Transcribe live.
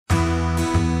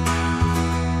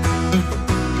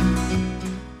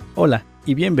Hola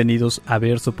y bienvenidos a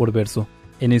Verso por Verso.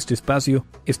 En este espacio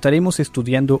estaremos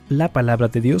estudiando la palabra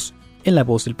de Dios en la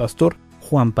voz del pastor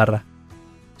Juan Parra.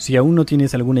 Si aún no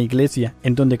tienes alguna iglesia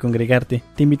en donde congregarte,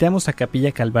 te invitamos a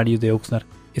Capilla Calvario de Oxnard.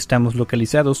 Estamos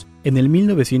localizados en el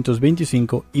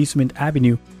 1925 Eastman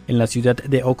Avenue, en la ciudad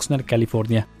de Oxnard,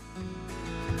 California.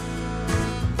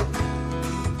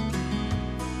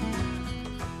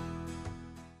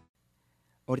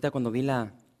 Ahorita cuando vi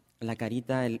la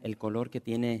carita, el color que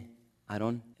tiene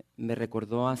Aarón, me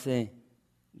recordó hace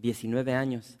 19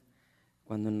 años,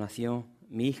 cuando nació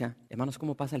mi hija. Hermanos,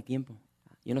 ¿cómo pasa el tiempo?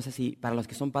 Yo no sé si, para los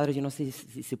que son padres, yo no sé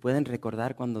si pueden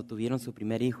recordar cuando tuvieron su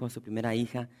primer hijo, su primera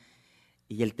hija,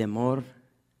 y el temor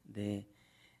de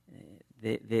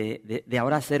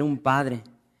ahora ser un padre,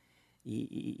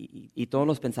 y todos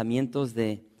los pensamientos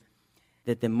de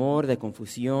temor, de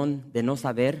confusión, de no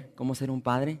saber cómo ser un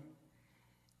padre.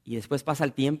 Y después pasa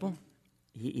el tiempo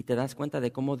y te das cuenta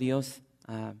de cómo Dios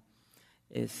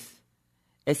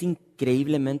es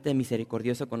increíblemente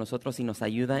misericordioso con nosotros y nos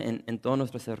ayuda en todos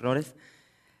nuestros errores.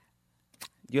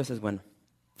 Dios es bueno.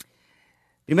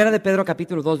 Primera de Pedro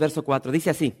capítulo 2, verso 4, dice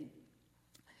así: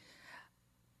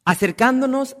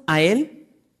 acercándonos a Él,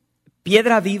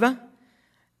 piedra viva,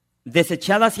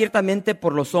 desechada ciertamente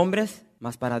por los hombres,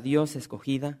 mas para Dios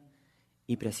escogida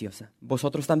y preciosa.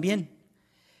 Vosotros también,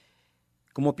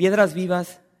 como piedras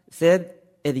vivas, sed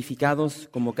edificados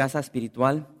como casa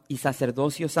espiritual y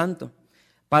sacerdocio santo,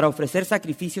 para ofrecer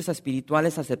sacrificios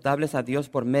espirituales aceptables a Dios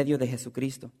por medio de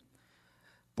Jesucristo.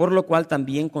 Por lo cual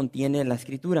también contiene la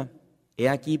Escritura: he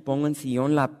aquí pongo en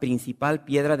Sión la principal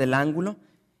piedra del ángulo,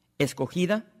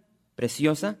 escogida,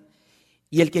 preciosa,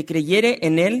 y el que creyere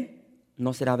en él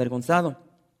no será avergonzado.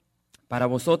 Para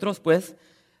vosotros, pues,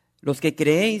 los que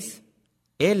creéis,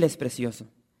 él es precioso.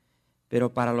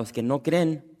 Pero para los que no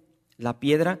creen, la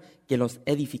piedra que los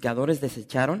edificadores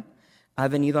desecharon ha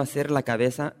venido a ser la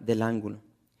cabeza del ángulo,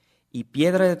 y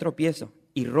piedra de tropiezo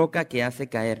y roca que hace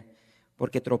caer,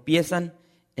 porque tropiezan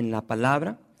en la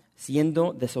palabra,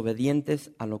 siendo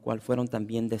desobedientes, a lo cual fueron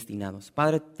también destinados.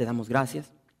 Padre, te damos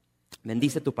gracias.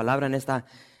 Bendice tu palabra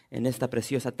en esta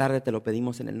preciosa tarde, te lo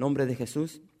pedimos en el nombre de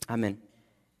Jesús. Amén.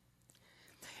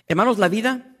 Hermanos, la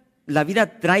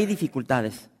vida trae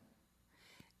dificultades.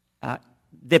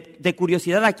 De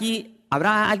curiosidad aquí,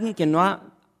 ¿habrá alguien que no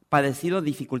ha padecido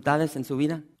dificultades en su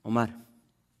vida? Omar.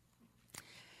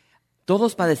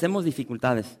 Todos padecemos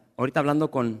dificultades. Ahorita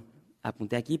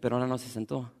apunté aquí, pero ahora no se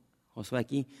sentó. Josué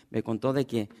aquí me contó de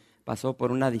que pasó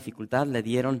por una dificultad,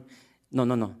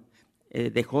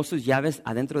 dejó sus llaves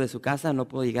adentro de su casa, no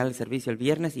pudo llegar al servicio el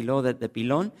viernes y luego de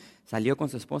pilón salió con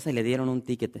su esposa y le dieron un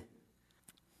ticket.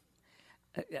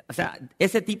 O sea,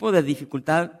 ese tipo de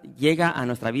dificultad llega a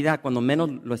nuestra vida cuando menos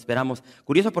lo esperamos.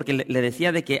 Curioso, porque le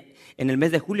decía de que en el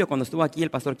mes de julio, cuando estuvo aquí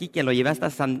el pastor Quique, lo llevé hasta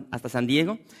San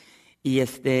Diego, y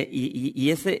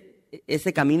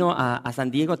ese camino a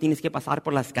San Diego tienes que pasar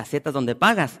por las casetas donde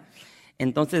pagas.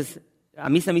 Entonces, a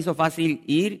mí se me hizo fácil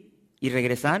ir y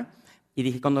regresar, y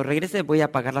dije, cuando regrese voy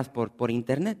a pagarlas por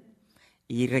internet.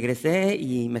 Y regresé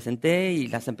y me senté y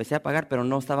las empecé a pagar, pero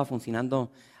no estaba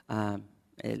funcionando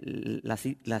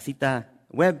la cita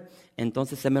web,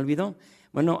 entonces se me olvidó.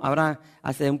 Bueno, ahora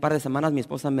hace un par de semanas mi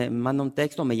esposa me manda un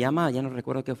texto, me llama, ya no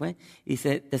recuerdo qué fue, y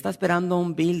dice, te está esperando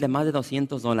un bill de más de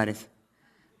 $200.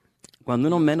 Cuando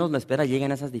uno menos lo espera,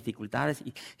 llegan esas dificultades,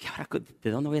 y ahora,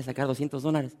 ¿de dónde voy a sacar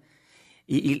 $200?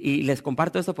 Y les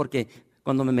comparto esto porque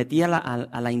cuando me metí a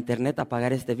la internet a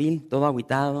pagar este bill, todo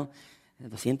agüitado,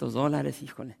 $200,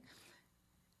 híjole.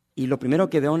 Y lo primero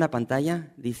que veo en la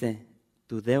pantalla dice,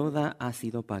 tu deuda ha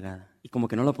sido pagada. Y como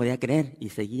que no lo podía creer,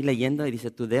 y seguí leyendo y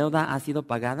dice, tu deuda ha sido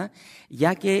pagada,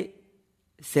 ya que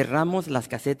cerramos las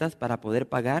casetas para poder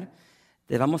pagar,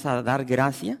 te vamos a dar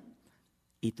gracia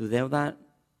y tu deuda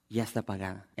ya está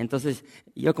pagada. Entonces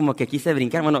yo como que quise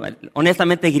brincar,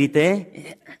 honestamente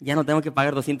grité, ya no tengo que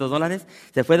pagar $200,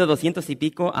 se fue de 200 y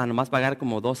pico a nomás pagar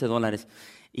como $12.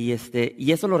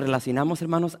 Y eso lo relacionamos,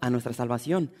 hermanos, a nuestra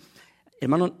salvación.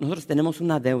 Hermanos, nosotros tenemos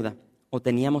una deuda, o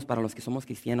teníamos, para los que somos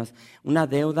cristianos, una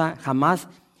deuda. Jamás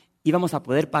íbamos a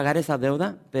poder pagar esa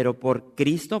deuda, pero por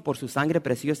Cristo, por su sangre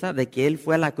preciosa, de que Él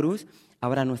fue a la cruz,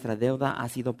 ahora nuestra deuda ha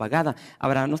sido pagada.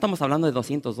 Ahora, no estamos hablando de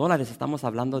 $200, estamos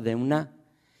hablando de una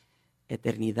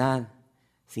eternidad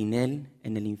sin Él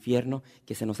en el infierno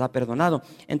que se nos ha perdonado.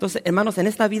 Entonces, hermanos, en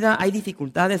esta vida hay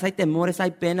dificultades, hay temores,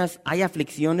 hay penas, hay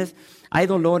aflicciones, hay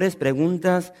dolores,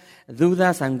 preguntas,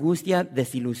 dudas, angustia,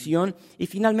 desilusión, y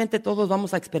finalmente todos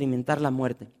vamos a experimentar la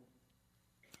muerte.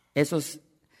 Eso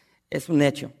es un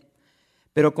hecho.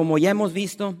 Pero como ya hemos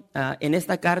visto en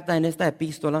esta carta, en esta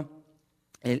epístola,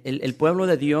 el pueblo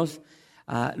de Dios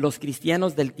Los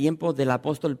cristianos del tiempo del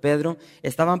apóstol Pedro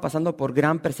estaban pasando por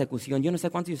gran persecución. Yo no sé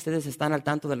cuántos de ustedes están al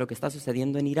tanto de lo que está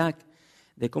sucediendo en Irak,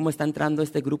 de cómo está entrando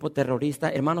este grupo terrorista.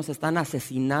 Hermanos, están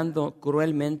asesinando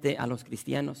cruelmente a los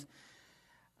cristianos.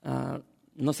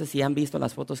 No sé si han visto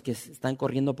las fotos que están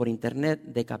corriendo por internet,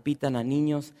 decapitan a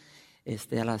niños.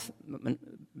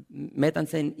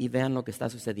 Métanse y vean lo que está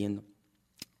sucediendo.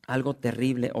 Algo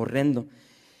terrible, horrendo.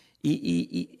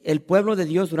 Y el pueblo de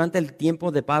Dios durante el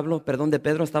tiempo de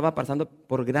Pedro estaba pasando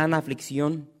por gran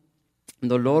aflicción,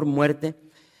 dolor, muerte,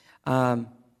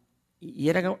 y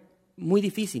era muy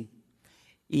difícil.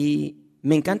 Y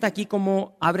me encanta aquí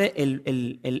cómo abre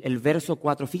el verso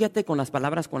 4. Fíjate con las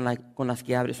palabras con las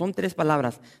que abre. Son 3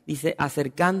 palabras. Dice,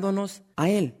 acercándonos a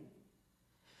Él.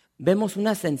 Vemos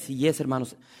una sencillez,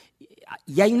 hermanos.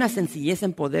 Y hay una sencillez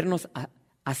en podernos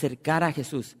acercar a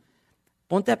Jesús.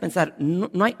 Ponte a pensar,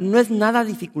 no es nada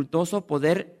dificultoso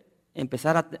poder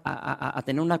empezar a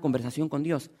tener una conversación con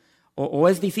Dios. O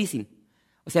es difícil.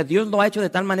 O sea, Dios lo ha hecho de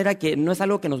tal manera que no es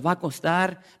algo que nos va a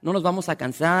costar, no nos vamos a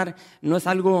cansar, no es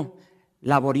algo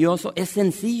laborioso, es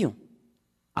sencillo.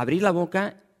 Abrir la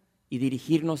boca y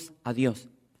dirigirnos a Dios.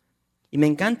 Y me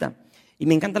encanta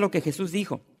lo que Jesús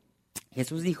dijo.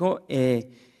 Jesús dijo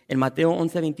en Mateo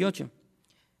 11:28,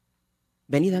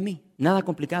 venid a mí, nada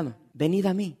complicado, venid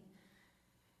a mí.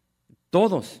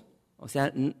 Todos, o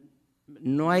sea,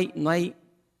 no hay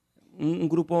un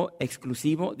grupo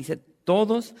exclusivo, dice,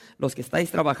 todos los que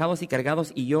estáis trabajados y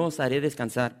cargados, y yo os haré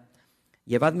descansar.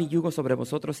 Llevad mi yugo sobre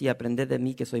vosotros y aprended de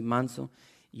mí, que soy manso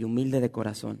y humilde de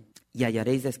corazón, y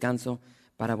hallaréis descanso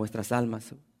para vuestras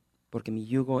almas, porque mi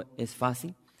yugo es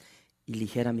fácil y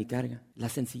ligera mi carga. La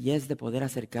sencillez de poder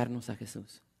acercarnos a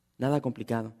Jesús, nada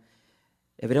complicado.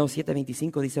 Hebreos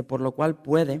 7:25 dice, por lo cual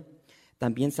puede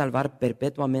también salvar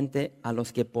perpetuamente a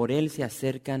los que por Él se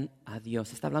acercan a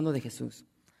Dios. Está hablando de Jesús,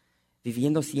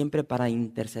 viviendo siempre para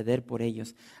interceder por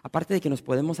ellos. Aparte de que nos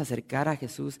podemos acercar a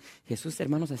Jesús, Jesús,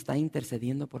 hermanos, está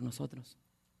intercediendo por nosotros.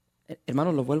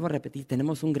 Hermanos, lo vuelvo a repetir,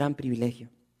 tenemos un gran privilegio.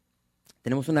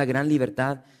 Tenemos una gran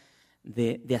libertad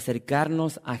de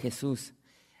acercarnos a Jesús,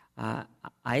 a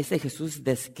ese Jesús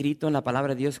descrito en la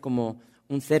palabra de Dios como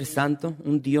un ser santo,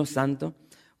 un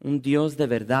Dios de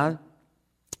verdad.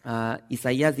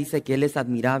 Isaías dice que Él es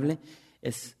admirable,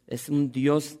 es un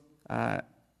Dios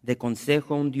de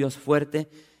consejo, un Dios fuerte,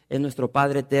 es nuestro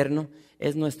Padre eterno,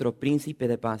 es nuestro príncipe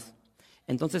de paz.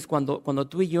 Entonces, cuando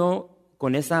tú y yo,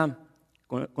 con esa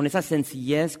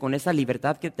sencillez, con esa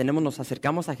libertad que tenemos, nos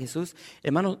acercamos a Jesús,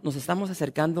 hermanos, nos estamos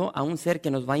acercando a un ser que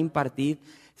nos va a impartir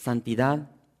santidad,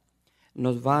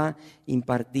 nos va a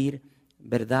impartir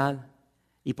verdad,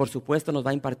 y por supuesto nos va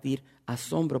a impartir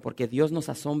asombro, porque Dios nos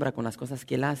asombra con las cosas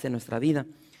que Él hace en nuestra vida.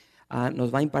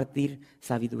 Nos va a impartir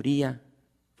sabiduría,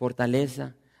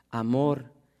 fortaleza,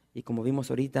 amor y, como vimos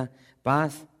ahorita,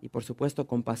 paz y por supuesto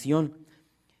compasión.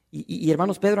 Y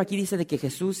hermanos, Pedro aquí dice de que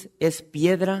Jesús es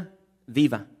piedra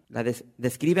viva.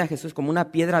 Describe a Jesús como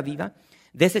una piedra viva,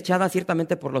 desechada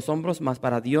ciertamente por los hombres, mas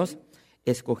para Dios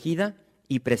escogida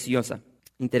y preciosa.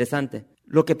 Interesante.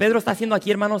 Lo que Pedro está haciendo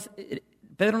aquí, hermanos,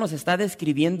 Pedro nos está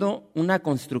describiendo una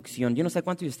construcción. Yo no sé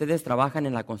cuántos de ustedes trabajan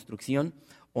en la construcción,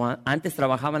 o antes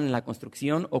trabajaban en la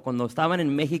construcción, o cuando estaban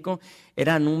en México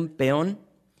eran un peón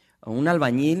o un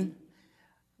albañil,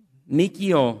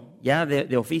 Mickey o ya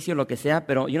de oficio, lo que sea,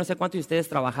 pero yo no sé cuántos de ustedes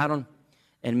trabajaron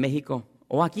en México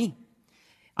o aquí.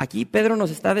 Aquí Pedro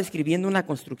nos está describiendo una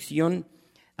construcción,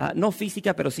 no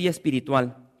física, pero sí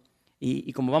espiritual.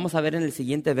 Y como vamos a ver en el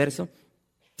siguiente verso,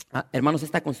 hermanos,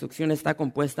 esta construcción está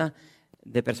compuesta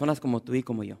de personas como tú y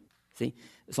como yo, ¿sí?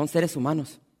 Son seres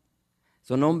humanos,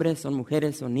 son hombres, son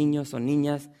mujeres, son niños, son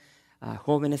niñas,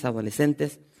 jóvenes,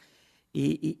 adolescentes,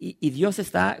 y Dios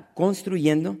está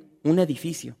construyendo un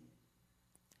edificio.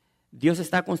 Dios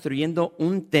está construyendo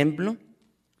un templo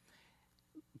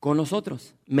con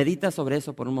nosotros. Medita sobre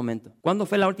eso por un momento. ¿Cuándo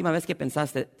fue la última vez que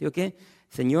pensaste, tío, qué?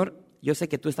 Señor, yo sé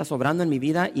que tú estás obrando en mi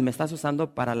vida y me estás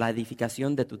usando para la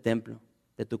edificación de tu templo,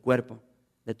 de tu cuerpo,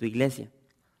 de tu iglesia?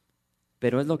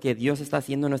 Pero es lo que Dios está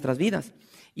haciendo en nuestras vidas.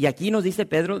 Y aquí nos dice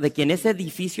Pedro de que en ese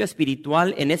edificio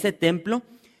espiritual, en ese templo,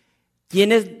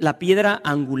 ¿quién es la piedra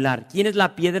angular? ¿Quién es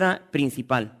la piedra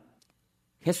principal?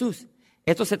 Jesús.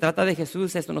 Esto se trata de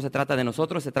Jesús, esto no se trata de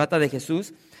nosotros, se trata de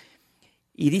Jesús.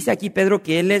 Y dice aquí Pedro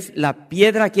que Él es la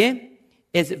piedra que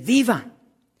es viva.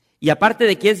 Y aparte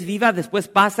de que es viva, después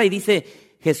pasa y dice,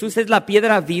 Jesús es la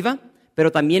piedra viva,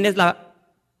 pero también es la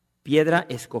piedra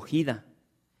escogida.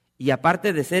 Y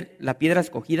aparte de ser la piedra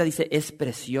escogida, dice, es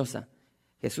preciosa.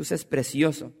 Jesús es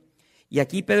precioso. Y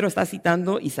aquí Pedro está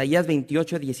citando Isaías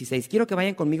 28:16. Quiero que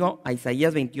vayan conmigo a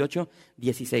Isaías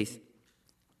 28:16.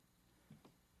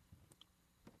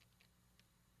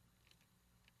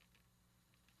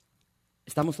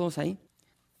 ¿Estamos todos ahí?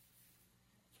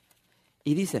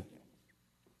 Y dice,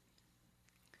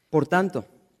 por tanto,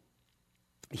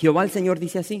 Jehová el Señor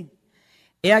dice así: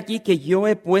 he aquí que yo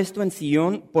he puesto en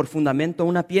Sión por fundamento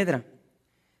una piedra,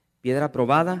 piedra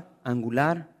probada,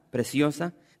 angular,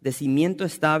 preciosa, de cimiento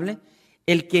estable.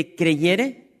 El que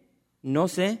creyere, no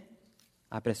se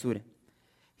apresure.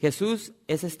 Jesús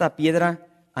es esta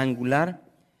piedra angular,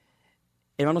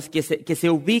 hermanos, que se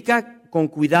ubica con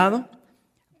cuidado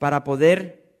para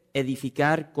poder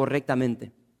edificar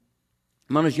correctamente.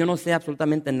 Hermanos, yo no sé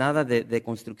absolutamente nada de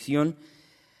construcción.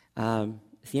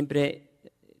 Siempre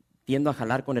tiendo a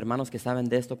jalar con hermanos que saben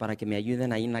de esto para que me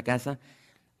ayuden ahí en la casa.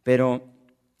 Pero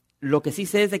lo que sí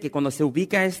sé es de que cuando se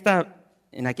ubica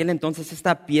en aquel entonces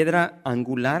esta piedra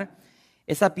angular,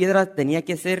 esa piedra tenía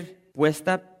que ser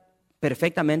puesta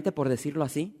perfectamente, por decirlo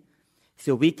así.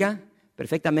 Se ubica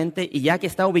perfectamente y ya que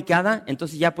está ubicada,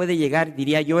 entonces ya puede llegar,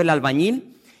 diría yo, el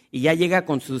albañil y ya llega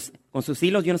con sus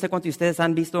hilos. Yo no sé cuántos de ustedes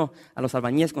han visto a los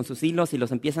albañiles con sus hilos y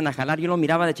los empiezan a jalar. Yo lo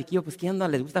miraba de chiquillo, pues ¿qué onda?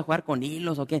 ¿Les gusta jugar con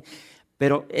hilos o qué?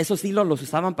 Pero esos hilos los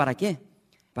usaban ¿para qué?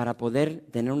 Para poder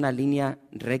tener una línea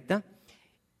recta.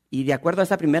 Y de acuerdo a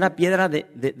esa primera piedra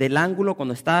del ángulo,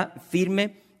 cuando está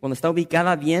firme, cuando está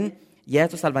ubicada bien, ya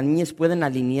estos albañiles pueden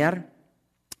alinear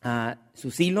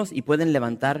sus hilos y pueden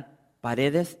levantar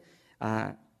paredes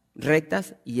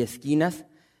rectas y esquinas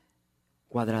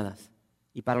cuadradas.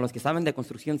 Y para los que saben de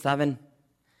construcción saben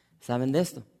de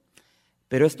esto.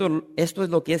 Pero esto es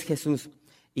lo que es Jesús.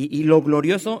 Y lo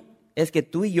glorioso es que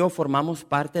tú y yo formamos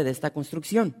parte de esta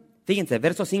construcción. Fíjense,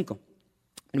 verso 5.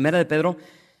 1 de Pedro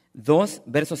 2,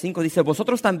 verso 5 dice: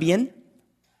 vosotros también,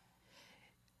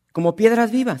 como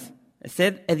piedras vivas,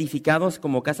 sed edificados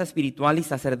como casa espiritual y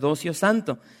sacerdocio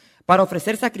santo, para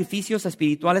ofrecer sacrificios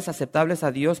espirituales aceptables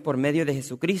a Dios por medio de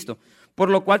Jesucristo, por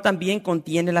lo cual también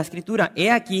contiene la Escritura: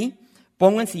 he aquí,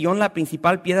 pongo en Sión la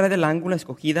principal piedra del ángulo,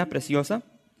 escogida, preciosa,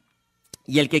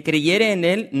 y el que creyere en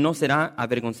él no será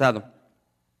avergonzado.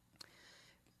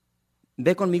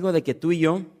 Ve conmigo de que tú y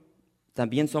yo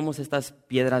también somos estas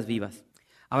piedras vivas.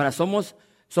 Ahora, somos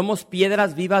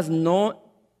piedras vivas no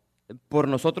por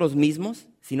nosotros mismos,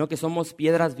 sino que somos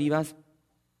piedras vivas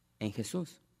en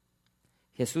Jesús.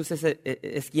 Jesús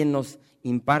es quien nos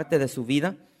imparte de su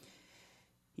vida.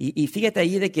 Y fíjate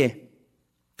ahí de que,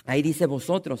 ahí dice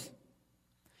vosotros.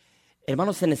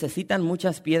 Hermanos, se necesitan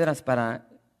muchas piedras para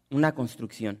una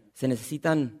construcción. Se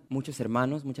necesitan muchos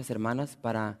hermanos, muchas hermanas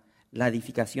para la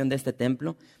edificación de este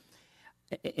templo.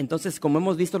 Entonces, como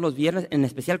hemos visto los viernes, en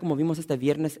especial como vimos este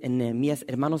viernes en Nehemías,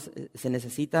 hermanos, se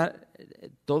necesita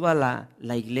toda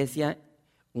la iglesia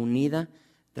unida,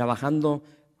 trabajando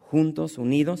juntos,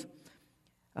 unidos.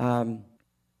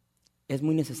 Es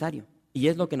muy necesario. Y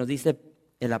es lo que nos dice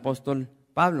el apóstol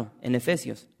Pablo en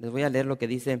Efesios. Les voy a leer lo que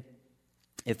dice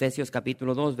Efesios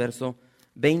capítulo 2, verso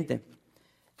 20.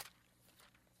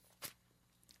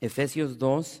 Efesios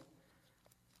 2,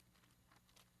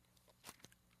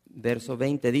 verso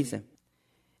 20 dice: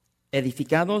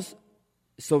 edificados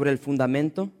sobre el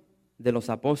fundamento de los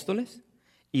apóstoles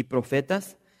y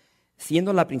profetas,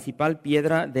 siendo la principal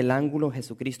piedra del ángulo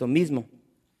Jesucristo mismo,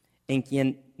 en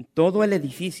quien todo el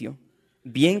edificio,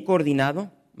 bien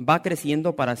coordinado, va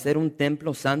creciendo para ser un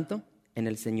templo santo en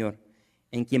el Señor,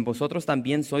 en quien vosotros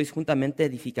también sois juntamente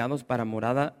edificados para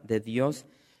morada de Dios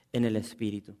en el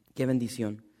Espíritu. ¡Qué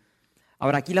bendición!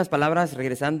 Ahora aquí las palabras,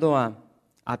 regresando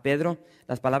a Pedro,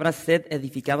 las palabras sed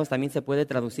edificados también se puede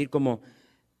traducir como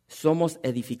somos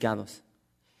edificados.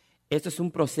 Esto es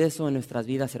un proceso en nuestras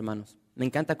vidas, hermanos. Me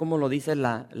encanta cómo lo dice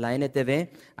la NTV.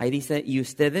 Ahí dice: y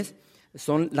ustedes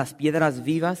son las piedras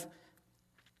vivas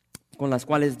con las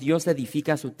cuales Dios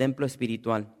edifica su templo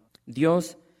espiritual.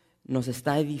 Dios nos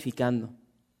está edificando.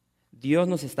 Dios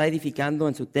nos está edificando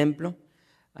en su templo,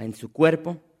 en su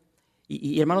cuerpo.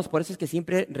 Y hermanos, por eso es que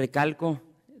siempre recalco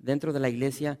dentro de la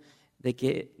iglesia de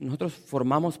que nosotros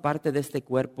formamos parte de este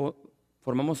cuerpo,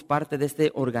 formamos parte de este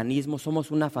organismo,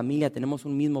 somos una familia, tenemos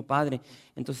un mismo Padre.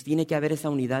 Entonces tiene que haber esa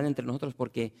unidad entre nosotros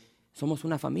porque somos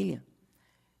una familia.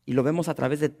 Y lo vemos a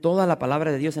través de toda la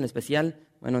palabra de Dios, en especial,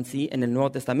 bueno, en sí, en el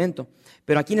Nuevo Testamento.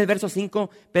 Pero aquí en el verso 5,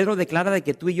 Pedro declara de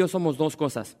que tú y yo somos dos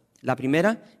cosas. La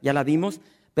primera, ya la vimos,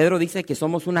 Pedro dice que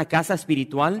somos una casa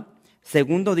espiritual.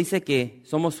 Segundo, dice que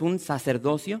somos un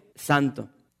sacerdocio santo.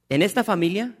 En esta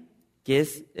familia, que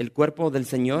es el cuerpo del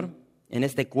Señor, en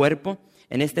este cuerpo,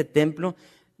 en este templo,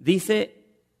 dice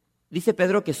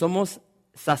Pedro que somos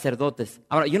sacerdotes.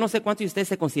 Ahora, yo no sé cuántos de ustedes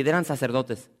se consideran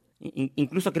sacerdotes.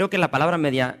 Incluso creo que la palabra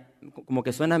como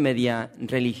que suena media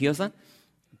religiosa,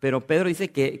 pero Pedro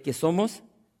dice que somos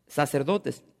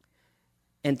sacerdotes.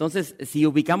 Entonces, si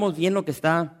ubicamos bien lo que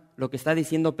está lo que está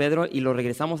diciendo Pedro y lo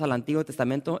regresamos al Antiguo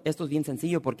Testamento, esto es bien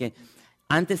sencillo porque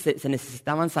antes se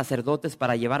necesitaban sacerdotes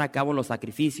para llevar a cabo los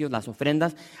sacrificios, las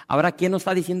ofrendas. Ahora, ¿qué nos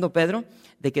está diciendo Pedro?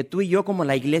 De que tú y yo como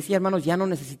la iglesia, hermanos, ya no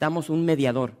necesitamos un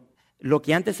mediador. Lo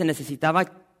que antes se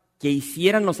necesitaba que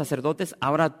hicieran los sacerdotes,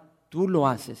 ahora tú lo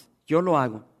haces, yo lo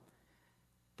hago,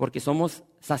 porque somos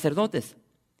sacerdotes.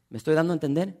 ¿Me estoy dando a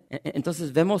entender?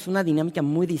 Entonces vemos una dinámica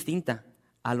muy distinta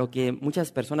a lo que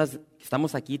muchas personas que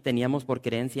estamos aquí teníamos por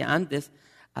creencia antes,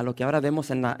 a lo que ahora vemos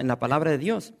en la palabra de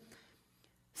Dios.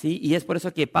 ¿Sí? Y es por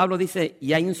eso que Pablo dice,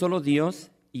 y hay un solo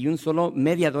Dios y un solo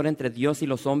mediador entre Dios y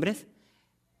los hombres,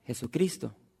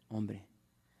 Jesucristo, hombre.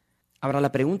 Ahora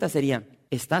la pregunta sería,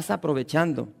 ¿estás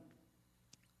aprovechando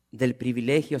del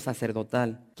privilegio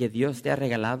sacerdotal que Dios te ha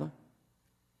regalado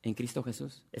en Cristo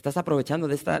Jesús? ¿Estás aprovechando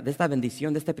de esta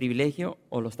bendición, de este privilegio,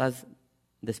 o lo estás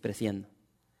despreciando?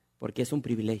 Porque es un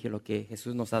privilegio lo que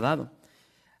Jesús nos ha dado.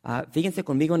 Fíjense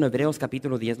conmigo en Hebreos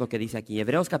capítulo 10 lo que dice aquí.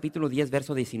 Hebreos capítulo 10,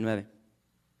 verso 19.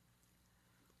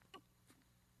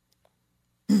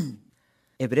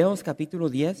 Hebreos capítulo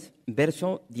 10,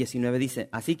 verso 19 dice,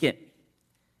 así que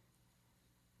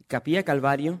Capilla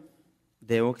Calvario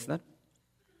de Oxnard,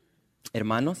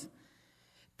 hermanos,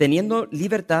 teniendo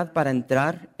libertad para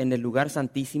entrar en el lugar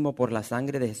santísimo por la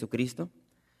sangre de Jesucristo,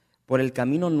 por el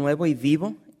camino nuevo y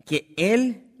vivo que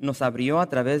Él nos abrió a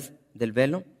través del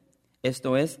velo,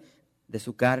 esto es, de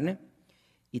su carne,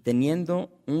 y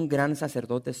teniendo un gran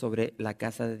sacerdote sobre la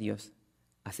casa de Dios,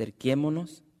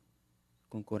 acerquémonos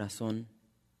con corazón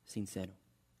sincero.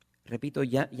 Repito,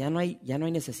 ya no hay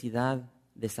necesidad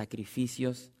de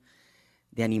sacrificios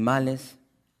de animales,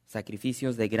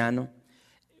 sacrificios de grano.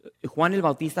 Juan el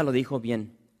Bautista lo dijo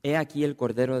bien, he aquí el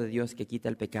Cordero de Dios que quita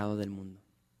el pecado del mundo.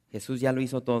 Jesús ya lo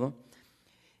hizo todo.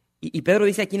 Y Pedro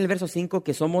dice aquí en el verso 5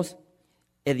 que somos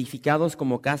edificados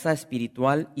como casa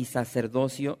espiritual y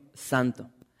sacerdocio santo.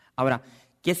 Ahora,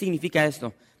 ¿qué significa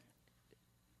esto?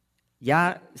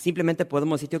 Ya simplemente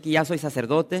podemos decir que ya soy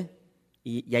sacerdote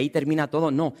y ahí termina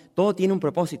todo. No, todo tiene un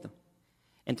propósito.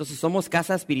 Entonces somos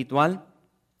casa espiritual,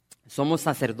 somos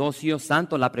sacerdocio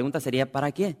santo. La pregunta sería,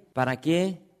 ¿para qué? ¿Para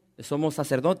qué somos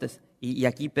sacerdotes? Y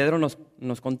aquí Pedro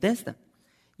nos contesta.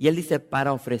 Y él dice,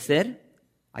 para ofrecer,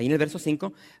 ahí en el verso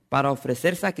 5, para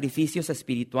ofrecer sacrificios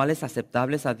espirituales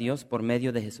aceptables a Dios por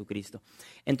medio de Jesucristo.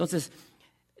 Entonces,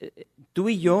 tú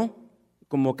y yo,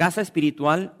 como casa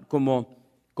espiritual,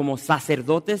 como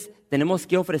sacerdotes, tenemos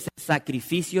que ofrecer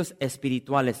sacrificios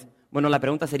espirituales. Bueno, la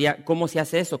pregunta sería, ¿cómo se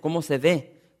hace eso? ¿Cómo se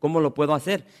ve? ¿Cómo lo puedo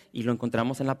hacer? Y lo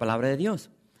encontramos en la palabra de Dios.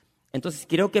 Entonces,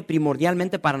 creo que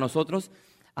primordialmente para nosotros,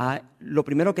 lo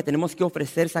primero que tenemos que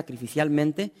ofrecer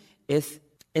sacrificialmente es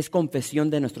confesión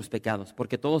de nuestros pecados,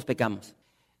 porque todos pecamos.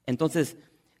 Entonces,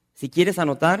 si quieres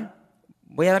anotar,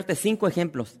 voy a darte 5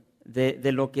 ejemplos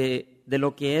de lo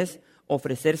que es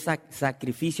ofrecer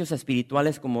sacrificios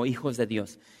espirituales como hijos de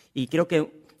Dios. Y creo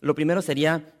que lo primero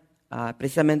sería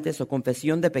precisamente eso,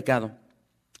 confesión de pecado.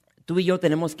 Tú y yo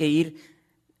tenemos que ir,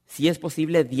 si es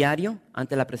posible, diario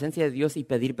ante la presencia de Dios y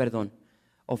pedir perdón.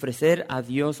 Ofrecer a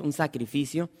Dios un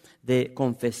sacrificio de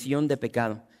confesión de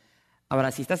pecado.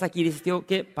 Ahora, si estás aquí y dices, tío,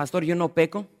 ¿qué, pastor, yo no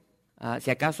peco?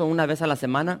 Si acaso una vez a la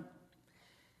semana.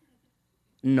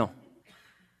 No.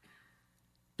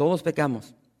 Todos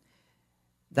pecamos.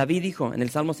 David dijo en el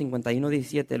Salmo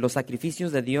 51:17, los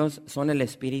sacrificios de Dios son el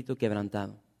espíritu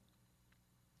quebrantado.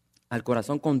 Al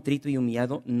corazón contrito y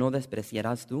humillado no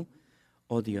despreciarás tú,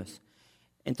 oh Dios.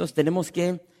 Entonces tenemos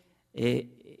que,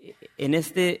 en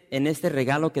este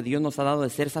regalo que Dios nos ha dado de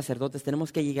ser sacerdotes,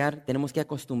 tenemos que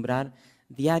acostumbrar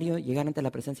diario, llegar ante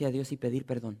la presencia de Dios y pedir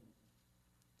perdón.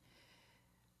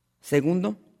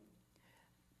 Segundo,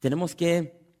 tenemos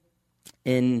que,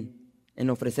 en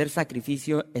ofrecer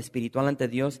sacrificio espiritual ante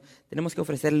Dios, tenemos que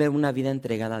ofrecerle una vida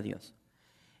entregada a Dios.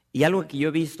 Y algo que yo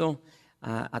he visto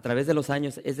a través de los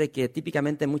años es de que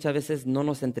típicamente muchas veces no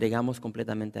nos entregamos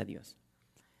completamente a Dios.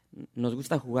 Nos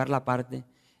gusta jugar la parte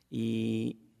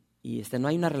y no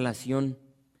hay una relación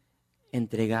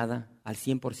entregada al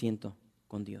 100%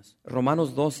 con Dios.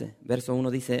 Romanos 12, verso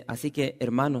 1 dice, así que,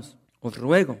 hermanos, os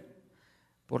ruego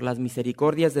por las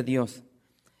misericordias de Dios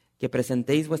que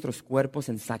presentéis vuestros cuerpos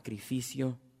en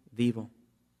sacrificio vivo,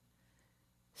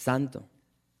 santo,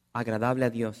 agradable a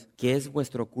Dios, que es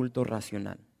vuestro culto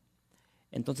racional.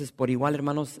 Entonces, por igual,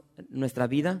 hermanos, nuestra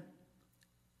vida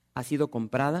ha sido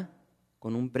comprada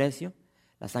con un precio,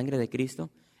 la sangre de Cristo.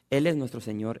 Él es nuestro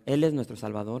Señor, Él es nuestro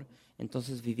Salvador.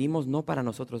 Entonces vivimos no para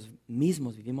nosotros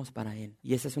mismos, vivimos para Él.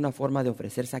 Y esa es una forma de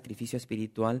ofrecer sacrificio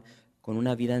espiritual con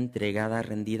una vida entregada,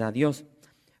 rendida a Dios.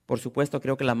 Por supuesto,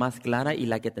 creo que la más clara y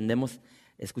la que tendemos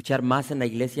escuchar más en la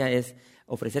iglesia es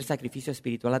ofrecer sacrificio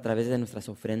espiritual a través de nuestras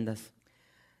ofrendas.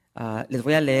 Les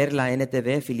voy a leer la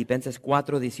NTV, Filipenses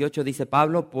 4:18, dice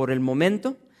Pablo: por el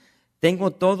momento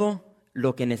tengo todo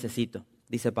lo que necesito,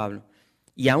 dice Pablo,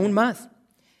 y aún más,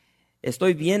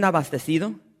 estoy bien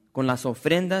abastecido con las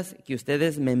ofrendas que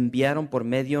ustedes me enviaron por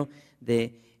medio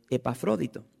de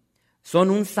Epafrodito. Son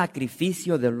un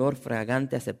sacrificio de olor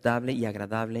fragante, aceptable y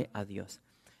agradable a Dios.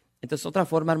 Entonces, otra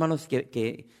forma, hermanos,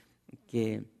 que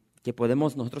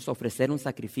podemos nosotros ofrecer un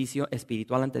sacrificio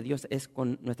espiritual ante Dios es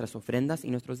con nuestras ofrendas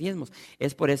y nuestros diezmos.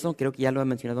 Es por eso, creo que ya lo he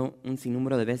mencionado un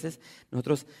sinnúmero de veces,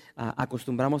 nosotros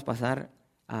acostumbramos pasar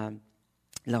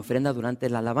la ofrenda durante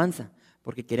la alabanza,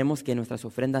 porque queremos que nuestras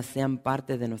ofrendas sean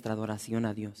parte de nuestra adoración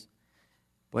a Dios.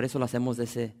 Por eso lo hacemos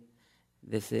de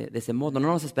ese modo. No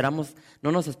nos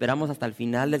esperamos hasta el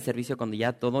final del servicio cuando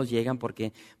ya todos llegan,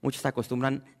 porque muchos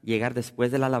acostumbran llegar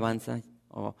después de la alabanza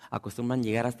o acostumbran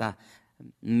llegar hasta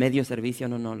medio servicio.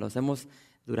 No, lo hacemos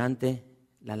durante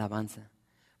la alabanza,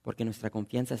 porque nuestra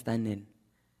confianza está en Él,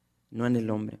 no en el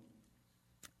hombre.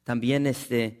 También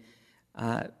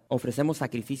ofrecemos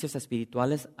sacrificios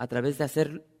espirituales a través de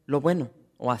hacer lo bueno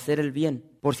o hacer el bien.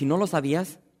 Por si no lo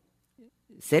sabías,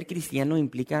 ser cristiano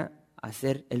implica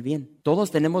hacer el bien. Todos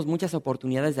tenemos muchas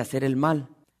oportunidades de hacer el mal,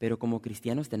 pero como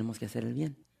cristianos tenemos que hacer el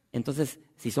bien. Entonces,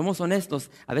 si somos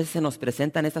honestos, a veces se nos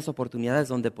presentan estas oportunidades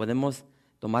donde podemos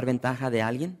tomar ventaja de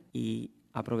alguien y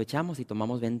aprovechamos y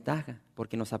tomamos ventaja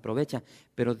porque nos aprovecha.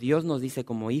 Pero Dios nos dice,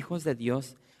 como hijos de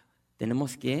Dios,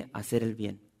 tenemos que hacer el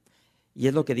bien. Y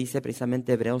es lo que dice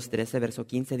precisamente Hebreos 13, verso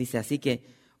 15, dice: así que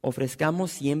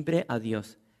ofrezcamos siempre a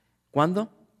Dios.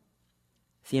 ¿Cuándo?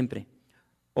 Siempre.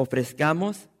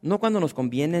 Ofrezcamos, no cuando nos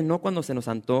conviene, no cuando se nos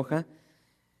antoja,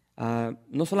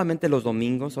 no solamente los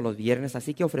domingos o los viernes,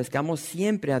 así que ofrezcamos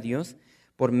siempre a Dios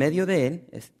por medio de Él,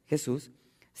 es Jesús,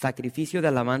 sacrificio de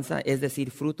alabanza, es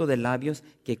decir, fruto de labios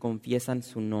que confiesan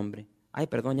su nombre. Ay,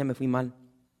 perdón, ya me fui mal.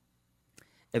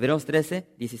 Hebreos 13,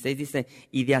 16 dice: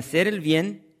 y de hacer el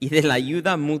bien y de la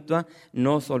ayuda mutua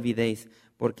no os olvidéis,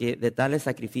 porque de tales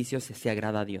sacrificios se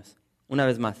agrada a Dios. Una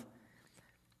vez más.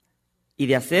 Y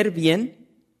de hacer bien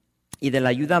y de la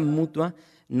ayuda mutua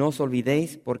no os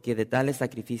olvidéis, porque de tales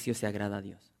sacrificios se agrada a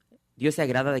Dios. Dios se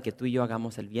agrada de que tú y yo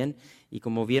hagamos el bien, y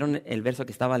como vieron el verso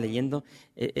que estaba leyendo,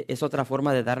 es otra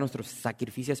forma de dar nuestro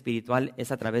sacrificio espiritual,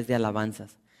 es a través de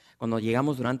alabanzas. Cuando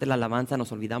llegamos durante la alabanza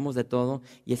nos olvidamos de todo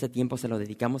y ese tiempo se lo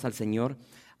dedicamos al Señor,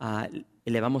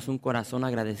 elevamos un corazón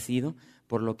agradecido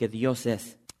por lo que Dios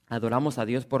es. Adoramos a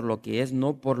Dios por lo que es,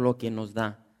 no por lo que nos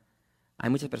da. Hay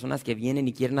muchas personas que vienen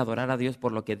y quieren adorar a Dios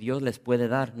por lo que Dios les puede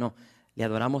dar. No, le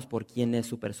adoramos por quién es,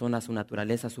 su persona, su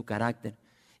naturaleza, su carácter.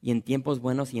 Y en tiempos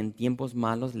buenos y en tiempos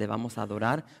malos le vamos a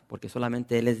adorar porque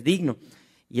solamente Él es digno.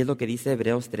 Y es lo que dice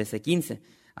Hebreos 13:15.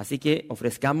 Así que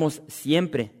ofrezcamos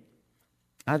siempre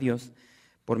a Dios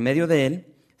por medio de Él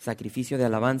sacrificio de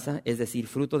alabanza, es decir,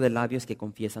 fruto de labios que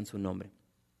confiesan su nombre.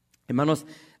 Hermanos,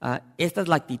 esta es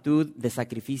la actitud de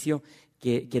sacrificio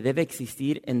que debe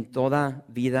existir en toda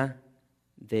vida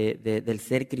del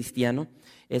ser cristiano.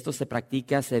 Esto se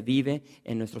practica, se vive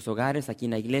en nuestros hogares, aquí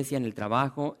en la iglesia, en el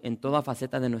trabajo, en toda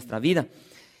faceta de nuestra vida.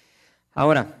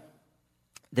 Ahora,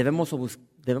 debemos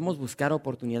buscar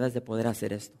oportunidades de poder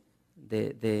hacer esto,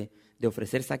 de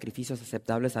ofrecer sacrificios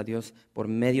aceptables a Dios por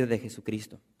medio de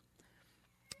Jesucristo.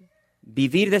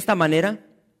 Vivir de esta manera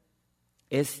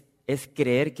es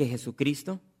creer que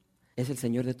Jesucristo es el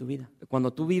Señor de tu vida.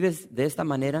 Cuando tú vives de esta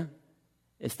manera,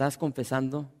 estás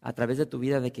confesando a través de tu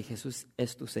vida de que Jesús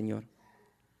es tu Señor.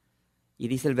 Y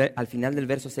dice al final del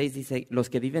verso 6, dice: los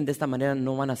que viven de esta manera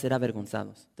no van a ser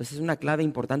avergonzados. Entonces es una clave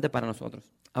importante para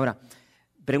nosotros. Ahora,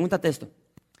 pregúntate esto: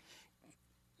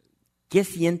 ¿qué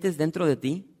sientes dentro de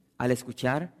ti al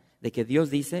escuchar de que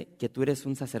Dios dice que tú eres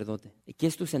un sacerdote? ¿Qué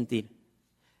es tu sentir?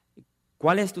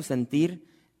 ¿Cuál es tu sentir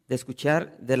de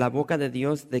escuchar de la boca de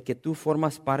Dios de que tú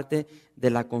formas parte de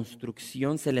la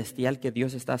construcción celestial que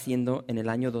Dios está haciendo en el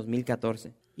año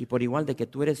 2014? Y por igual de que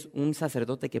tú eres un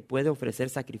sacerdote que puede ofrecer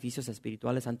sacrificios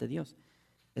espirituales ante Dios.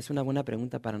 Es una buena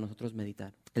pregunta para nosotros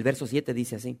meditar. El verso 7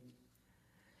 dice así.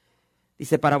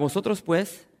 Dice: para vosotros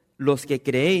pues, los que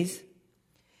creéis,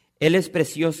 Él es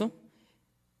precioso,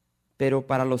 pero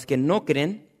para los que no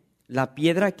creen, la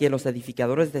piedra que los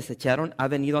edificadores desecharon ha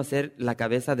venido a ser la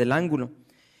cabeza del ángulo,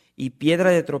 y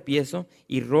piedra de tropiezo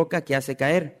y roca que hace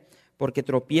caer, porque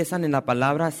tropiezan en la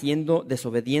palabra siendo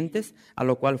desobedientes, a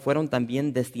lo cual fueron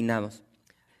también destinados.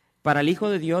 Para el Hijo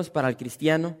de Dios, para el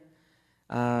cristiano,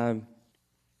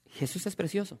 Jesús es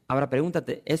precioso. Ahora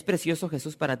pregúntate, ¿es precioso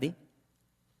Jesús para ti?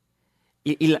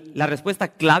 Y la respuesta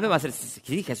clave va a ser: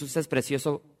 sí, Jesús es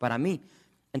precioso para mí.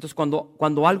 Entonces,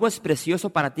 cuando algo es precioso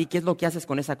para ti, ¿qué es lo que haces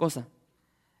con esa cosa?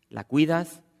 La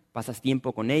cuidas, pasas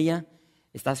tiempo con ella,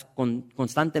 estás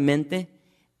constantemente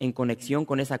en conexión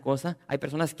con esa cosa. Hay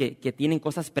personas que tienen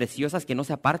cosas preciosas que no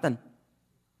se apartan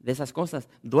de esas cosas,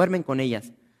 duermen con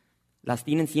ellas, las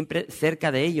tienen siempre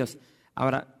cerca de ellos.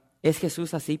 Ahora, ¿es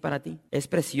Jesús así para ti? ¿Es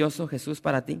precioso Jesús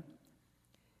para ti?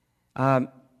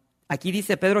 Aquí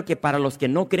dice Pedro que para los que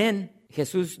no creen,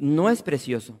 Jesús no es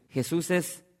precioso, Jesús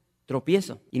es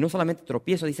tropiezo. Y no solamente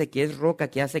tropiezo, dice que es roca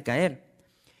que hace caer.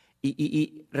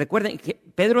 Y recuerden que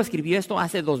Pedro escribió esto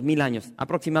hace 2000 años,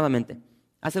 aproximadamente.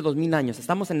 Hace 2000 años.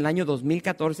 Estamos en el año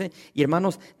 2014 y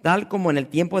hermanos, tal como en el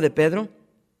tiempo de Pedro,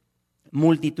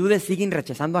 multitudes siguen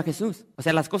rechazando a Jesús. O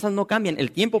sea, las cosas no cambian.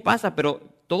 El tiempo pasa, pero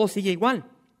todo sigue igual.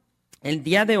 El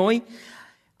día de hoy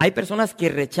hay personas que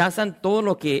rechazan todo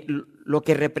lo que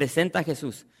representa a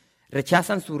Jesús.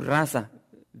 Rechazan su raza.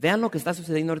 Vean lo que está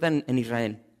sucediendo ahorita en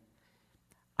Israel.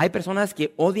 Hay personas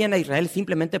que odian a Israel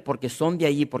simplemente porque son de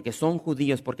allí, porque son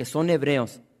judíos, porque son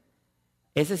hebreos.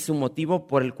 Ese es su motivo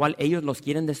por el cual ellos los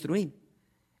quieren destruir.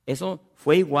 Eso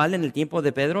fue igual en el tiempo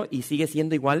de Pedro y sigue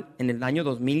siendo igual en el año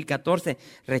 2014.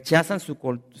 Rechazan su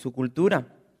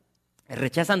cultura,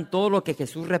 rechazan todo lo que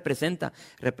Jesús representa.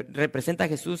 Representa a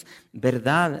Jesús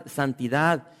verdad,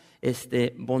 santidad,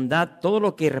 bondad. Todo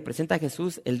lo que representa a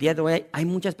Jesús el día de hoy, hay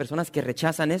muchas personas que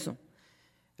rechazan eso.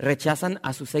 Rechazan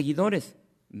a sus seguidores.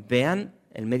 Vean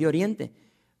el Medio Oriente.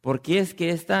 ¿Por qué es que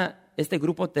este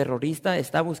grupo terrorista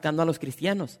está buscando a los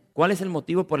cristianos? ¿Cuál es el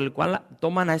motivo por el cual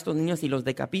toman a estos niños y los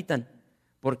decapitan?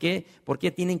 ¿Por qué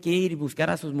tienen que ir y buscar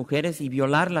a sus mujeres y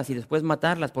violarlas y después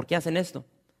matarlas? ¿Por qué hacen esto?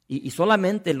 Y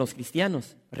solamente los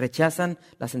cristianos rechazan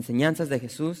las enseñanzas de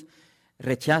Jesús,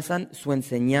 rechazan su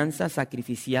enseñanza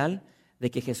sacrificial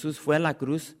de que Jesús fue a la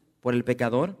cruz por el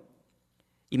pecador.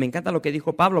 Y me encanta lo que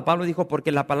dijo Pablo. Pablo dijo,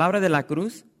 porque la palabra de la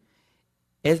cruz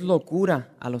es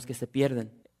locura a los que se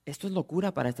pierden. Esto es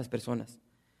locura para estas personas.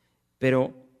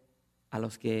 Pero a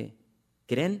los que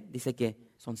creen, dice que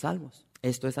son salvos.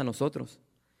 Esto es a nosotros.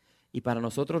 Y para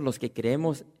nosotros los que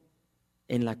creemos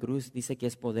en la cruz, dice que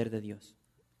es poder de Dios.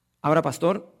 Ahora,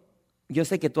 pastor, yo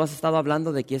sé que tú has estado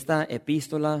hablando de que esta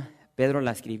epístola Pedro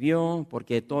la escribió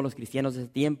porque todos los cristianos de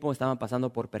ese tiempo estaban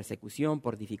pasando por persecución,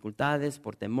 por dificultades,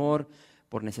 por temor,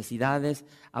 por necesidades.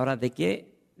 Ahora, ¿de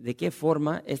qué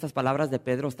forma estas palabras de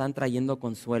Pedro están trayendo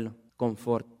consuelo,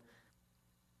 confort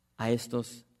a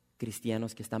estos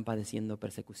cristianos que están padeciendo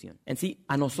persecución? En sí,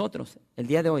 a nosotros, el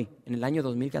día de hoy, en el año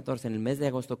 2014, en el mes de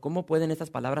agosto, ¿cómo pueden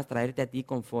estas palabras traerte a ti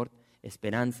confort,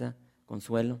 esperanza,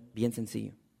 consuelo? Bien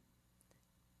sencillo.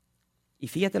 Y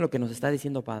fíjate lo que nos está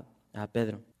diciendo a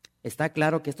Pedro. Está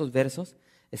claro que estos versos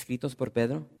escritos por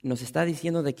Pedro nos está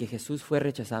diciendo de que Jesús fue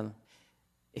rechazado.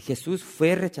 Jesús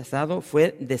fue rechazado,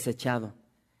 fue desechado.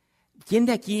 ¿Quién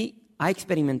de aquí ha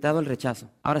experimentado el rechazo?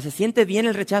 Ahora, ¿se siente bien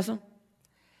el rechazo?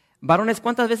 Varones,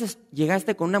 ¿cuántas veces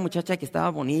llegaste con una muchacha que estaba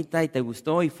bonita y te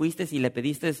gustó y fuiste y le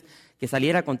pediste que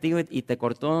saliera contigo y te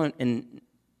cortó en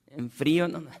frío?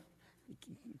 No.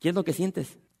 ¿Qué es lo que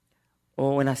sientes?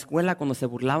 O en la escuela cuando se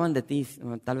burlaban de ti,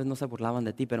 tal vez no se burlaban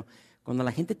de ti, pero cuando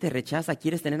la gente te rechaza,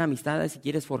 quieres tener amistades y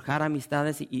quieres forjar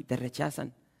amistades y te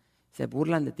rechazan, se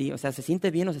burlan de ti. O sea, ¿se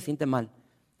siente bien o se siente mal?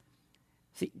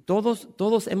 Sí,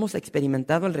 todos hemos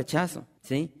experimentado el rechazo,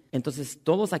 ¿sí? Entonces,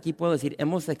 todos aquí puedo decir,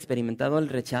 hemos experimentado el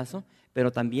rechazo,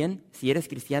 pero también, si eres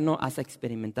cristiano, has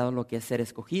experimentado lo que es ser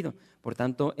escogido. Por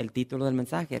tanto, el título del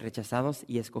mensaje, rechazados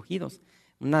y escogidos.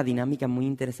 Una dinámica muy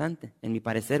interesante, en mi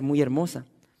parecer, muy hermosa.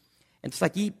 Entonces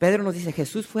aquí Pedro nos dice,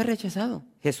 Jesús fue rechazado,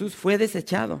 Jesús fue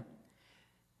desechado.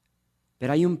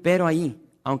 Pero hay un pero ahí,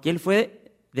 aunque Él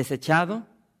fue desechado,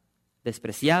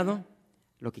 despreciado,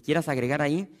 lo que quieras agregar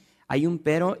ahí, hay un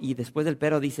pero y después del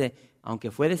pero dice,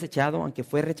 aunque fue desechado, aunque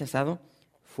fue rechazado,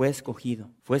 fue escogido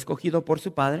por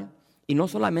su Padre. Y no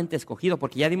solamente escogido,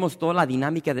 porque ya vimos toda la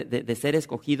dinámica de ser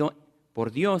escogido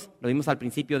por Dios, lo vimos al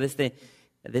principio de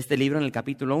este libro en el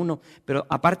capítulo 1, pero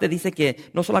aparte dice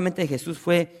que no solamente Jesús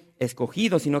fue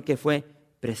escogido, sino que fue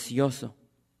precioso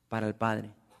para el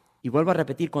Padre. Y vuelvo a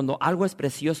repetir, cuando algo es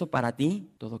precioso para ti,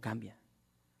 todo cambia.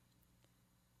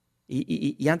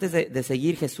 Y antes de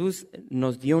seguir, Jesús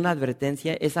nos dio una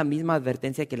advertencia, esa misma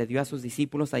advertencia que le dio a sus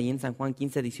discípulos ahí en San Juan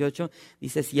 15:18,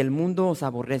 dice, si el mundo os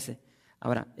aborrece,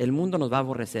 ahora, el mundo nos va a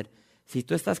aborrecer. Si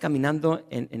tú estás caminando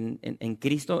en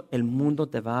Cristo, el mundo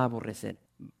te va a aborrecer.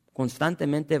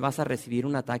 Constantemente vas a recibir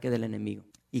un ataque del enemigo.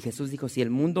 Y Jesús dijo, si el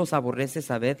mundo os aborrece,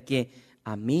 sabed que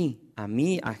a mí,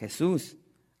 a Jesús,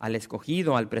 al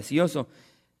escogido, al precioso,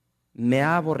 me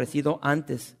ha aborrecido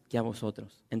antes que a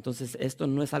vosotros. Entonces esto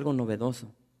no es algo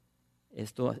novedoso.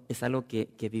 Esto es algo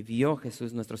que vivió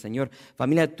Jesús nuestro Señor.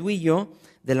 Familia, tú y yo,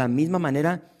 de la misma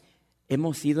manera,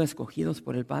 hemos sido escogidos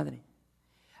por el Padre.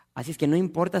 Así es que no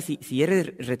importa si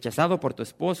eres rechazado por tu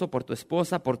esposo, por tu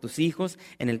esposa, por tus hijos,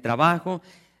 en el trabajo,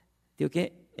 digo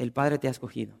que el Padre te ha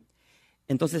escogido.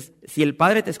 Entonces, si el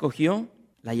Padre te escogió,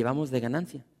 la llevamos de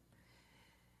ganancia.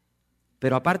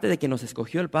 Pero aparte de que nos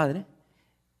escogió el Padre,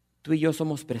 tú y yo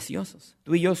somos preciosos.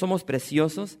 Tú y yo somos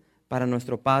preciosos para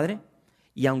nuestro Padre.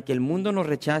 Y aunque el mundo nos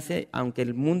rechace, aunque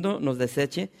el mundo nos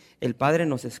deseche, el Padre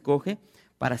nos escoge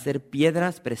para ser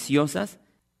piedras preciosas,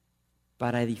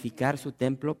 para edificar su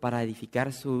templo, para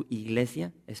edificar su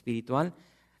iglesia espiritual.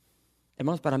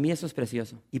 Hermanos, para mí eso es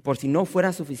precioso. Y por si no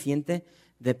fuera suficiente,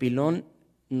 de pilón,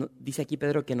 dice aquí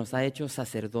Pedro que nos ha hecho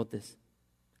sacerdotes.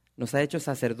 Nos ha hecho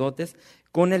sacerdotes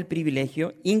con el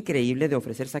privilegio increíble de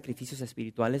ofrecer sacrificios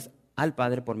espirituales al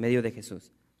Padre por medio de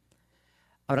Jesús.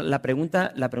 Ahora, la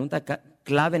pregunta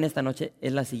clave en esta noche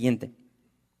es la siguiente.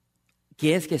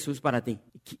 ¿Qué es Jesús para ti?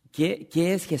 ¿Qué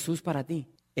es Jesús para ti?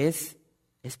 ¿Es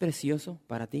precioso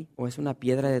para ti o es una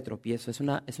piedra de tropiezo?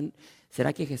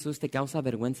 ¿Será que Jesús te causa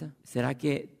vergüenza? ¿Será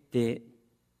que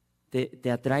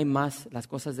te atrae más las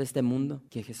cosas de este mundo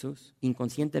que Jesús?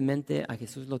 Inconscientemente a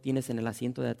Jesús lo tienes en el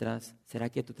asiento de atrás. ¿Será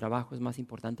que tu trabajo es más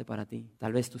importante para ti?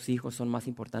 Tal vez tus hijos son más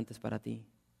importantes para ti.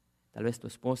 Tal vez tu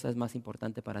esposa es más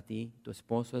importante para ti, tu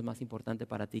esposo es más importante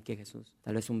para ti que Jesús.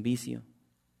 Tal vez un vicio,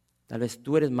 tal vez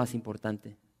tú eres más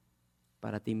importante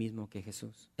para ti mismo que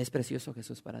Jesús. Es precioso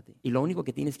Jesús para ti. Y lo único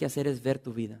que tienes que hacer es ver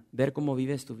tu vida, ver cómo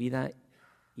vives tu vida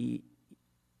y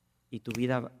tu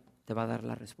vida te va a dar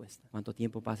la respuesta. Cuánto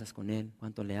tiempo pasas con Él,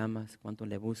 cuánto le amas, cuánto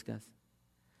le buscas.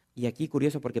 Y aquí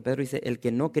curioso porque Pedro dice, el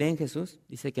que no cree en Jesús,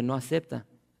 dice que no acepta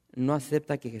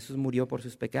que Jesús murió por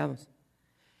sus pecados.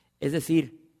 Es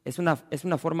decir, es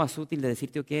una forma sutil de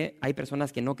decirte que hay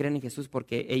personas que no creen en Jesús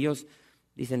porque ellos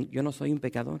dicen, yo no soy un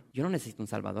pecador, yo no necesito un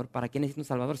salvador. ¿Para qué necesito un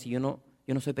salvador si yo no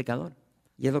soy pecador?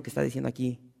 Y es lo que está diciendo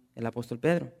aquí el apóstol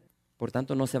Pedro. Por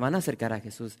tanto, no se van a acercar a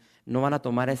Jesús, no van a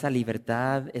tomar esa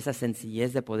libertad, esa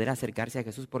sencillez de poder acercarse a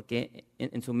Jesús porque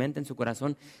en su mente, en su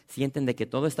corazón, sienten de que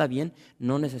todo está bien,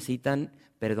 no necesitan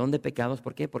perdón de pecados.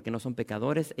 ¿Por qué? Porque no son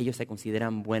pecadores, ellos se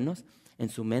consideran buenos en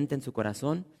su mente, en su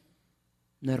corazón.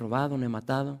 No he robado, no he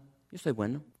matado, yo soy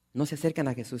bueno. No se acercan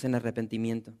a Jesús en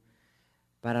arrepentimiento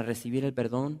para recibir el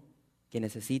perdón que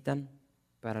necesitan,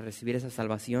 para recibir esa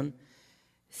salvación.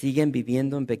 Siguen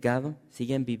viviendo en pecado,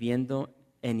 siguen viviendo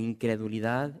en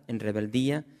incredulidad, en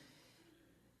rebeldía,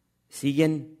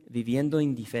 siguen viviendo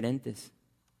indiferentes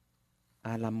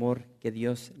al amor que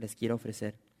Dios les quiere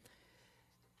ofrecer.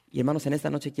 Y hermanos, en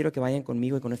esta noche quiero que vayan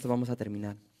conmigo y con esto vamos a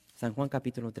terminar. San Juan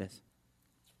capítulo 3.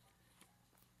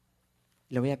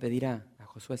 Le voy a pedir a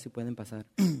Josué si pueden pasar.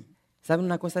 ¿Saben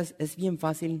una cosa? Es bien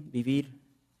fácil vivir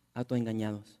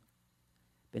autoengañados.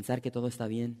 Pensar que todo está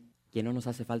bien, que no nos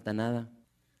hace falta nada.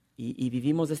 Y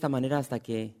vivimos de esta manera hasta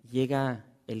que llega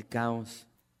el caos.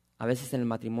 A veces en el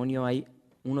matrimonio hay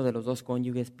uno de los dos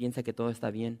cónyuges piensa que todo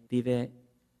está bien, vive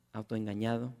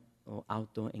autoengañado o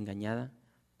autoengañada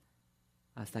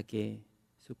hasta que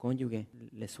su cónyuge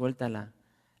le suelta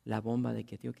la bomba de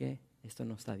que, tío, ¿qué? Esto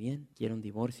no está bien, quiero un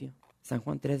divorcio. San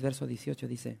Juan 3, verso 18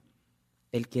 dice,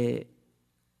 el que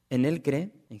en Él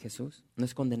cree, en Jesús, no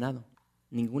es condenado.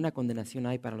 Ninguna condenación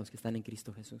hay para los que están en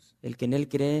Cristo Jesús. El que en Él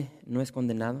cree no es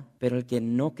condenado, pero el que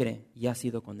no cree ya ha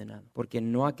sido condenado, porque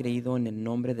no ha creído en el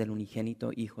nombre del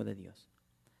unigénito Hijo de Dios.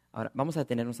 Ahora, vamos a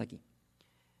detenernos aquí.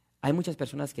 Hay muchas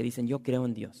personas que dicen, yo creo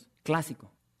en Dios.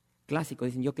 Clásico,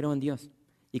 dicen, yo creo en Dios.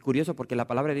 Y curioso porque la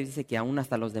palabra de Dios dice que aún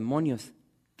hasta los demonios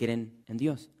creen en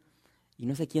Dios. Y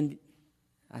no sé quién,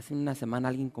 hace una semana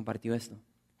alguien compartió esto.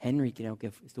 Henry creo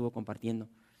que estuvo compartiendo.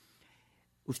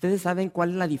 ¿Ustedes saben cuál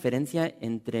es la diferencia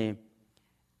entre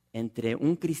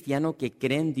un cristiano que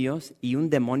cree en Dios y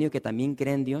un demonio que también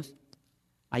cree en Dios?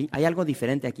 Hay algo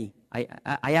diferente aquí.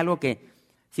 Hay algo que,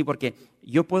 sí, porque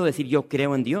yo puedo decir yo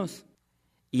creo en Dios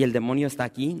y el demonio está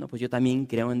aquí, no, pues yo también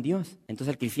creo en Dios.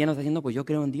 Entonces el cristiano está diciendo, pues yo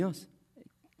creo en Dios.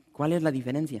 ¿Cuál es la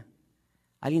diferencia?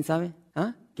 ¿Alguien sabe?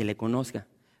 Que le conozca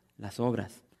las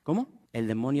obras. ¿Cómo? El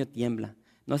demonio tiembla.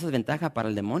 No, esa es ventaja para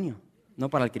el demonio, no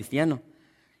para el cristiano.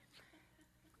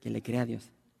 Que le crea a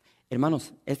Dios.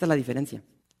 Hermanos, esta es la diferencia.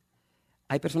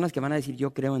 Hay personas que van a decir,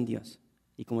 yo creo en Dios.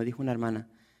 Y como dijo una hermana,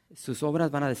 sus obras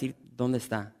van a decir dónde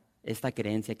está esta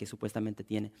creencia que supuestamente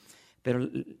tiene. Pero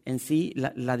en sí,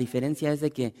 la diferencia es de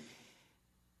que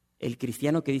el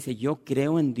cristiano que dice, yo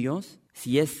creo en Dios,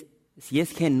 si es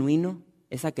genuino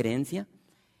esa creencia,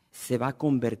 se va a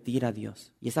convertir a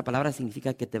Dios. Y esa palabra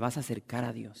significa que te vas a acercar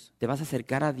a Dios. Te vas a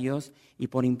acercar a Dios y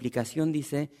por implicación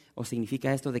dice o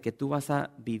significa esto de que tú vas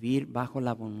a vivir bajo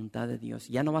la voluntad de Dios.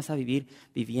 Ya no vas a vivir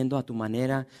viviendo a tu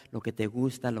manera, lo que te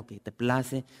gusta, lo que te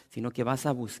place, sino que vas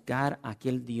a buscar a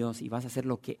aquel Dios y vas a hacer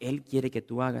lo que Él quiere que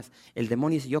tú hagas. El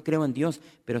demonio dice, yo creo en Dios,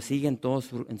 pero siguen todos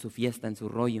en su fiesta, en su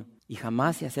rollo y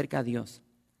jamás se acerca a Dios.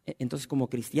 Entonces, como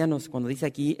cristianos, cuando dice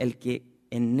aquí el que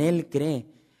en Él cree,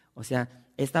 o sea,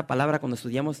 esta palabra cuando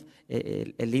estudiamos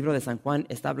el libro de San Juan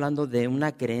está hablando de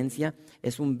una creencia,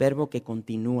 es un verbo que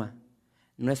continúa.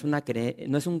 No es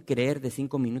un creer de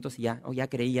 5 minutos y ya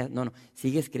creí, ya. No,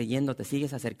 sigues creyendo, te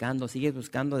sigues acercando, sigues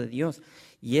buscando de Dios.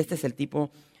 Y este es el tipo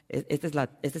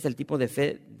de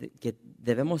fe que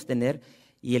debemos tener,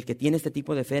 y el que tiene este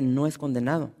tipo de fe no es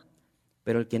condenado.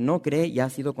 Pero el que no cree ya ha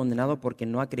sido condenado porque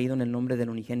no ha creído en el nombre del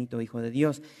unigénito Hijo de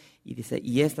Dios. Y dice,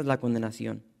 y esta es la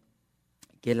condenación,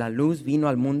 que la luz vino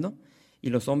al mundo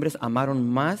y los hombres amaron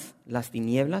más las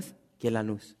tinieblas que la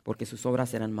luz, porque sus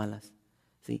obras eran malas.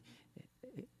 ¿Sí?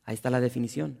 Ahí está la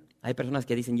definición. Hay personas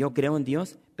que dicen, yo creo en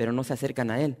Dios, pero no se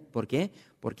acercan a Él. ¿Por qué?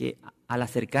 Porque al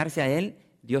acercarse a Él,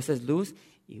 Dios es luz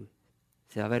y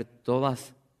se van a ver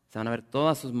todas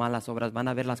sus malas obras, van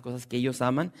a ver las cosas que ellos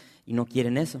aman y no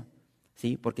quieren eso.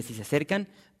 ¿Sí? Porque si se acercan,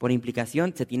 por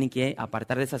implicación, se tienen que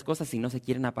apartar de esas cosas si no se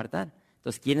quieren apartar.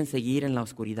 Entonces quieren seguir en la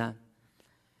oscuridad.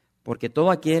 Porque todo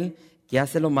aquel que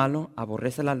hace lo malo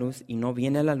aborrece la luz y no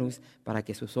viene a la luz para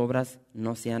que sus obras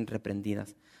no sean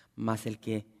reprendidas. Mas el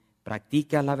que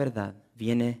practica la verdad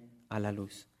viene a la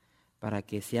luz para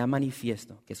que sea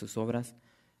manifiesto que sus obras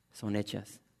son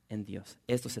hechas en Dios.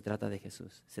 Esto se trata de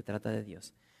Jesús, se trata de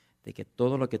Dios, de que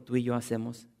todo lo que tú y yo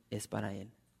hacemos es para Él.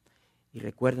 Y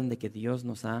recuerden de que Dios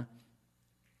nos ha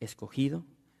escogido,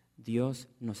 Dios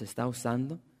nos está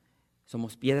usando.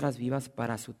 Somos piedras vivas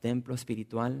para su templo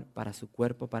espiritual, para su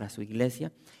cuerpo, para su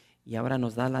iglesia. Y ahora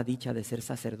nos da la dicha de ser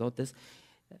sacerdotes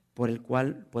por el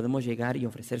cual podemos llegar y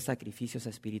ofrecer sacrificios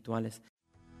espirituales.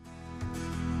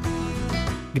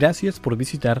 Gracias por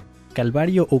visitar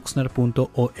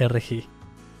calvariooxnard.org.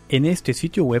 En este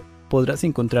sitio web podrás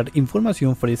encontrar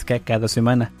información fresca cada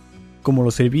semana, como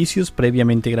los servicios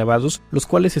previamente grabados, los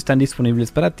cuales están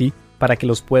disponibles para ti para que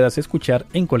los puedas escuchar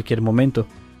en cualquier momento.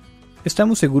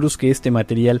 Estamos seguros que este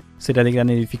material será de gran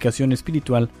edificación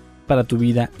espiritual para tu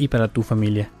vida y para tu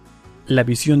familia. La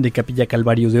visión de Capilla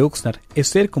Calvario de Oxnard es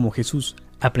ser como Jesús,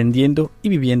 aprendiendo y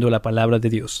viviendo la palabra de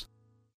Dios.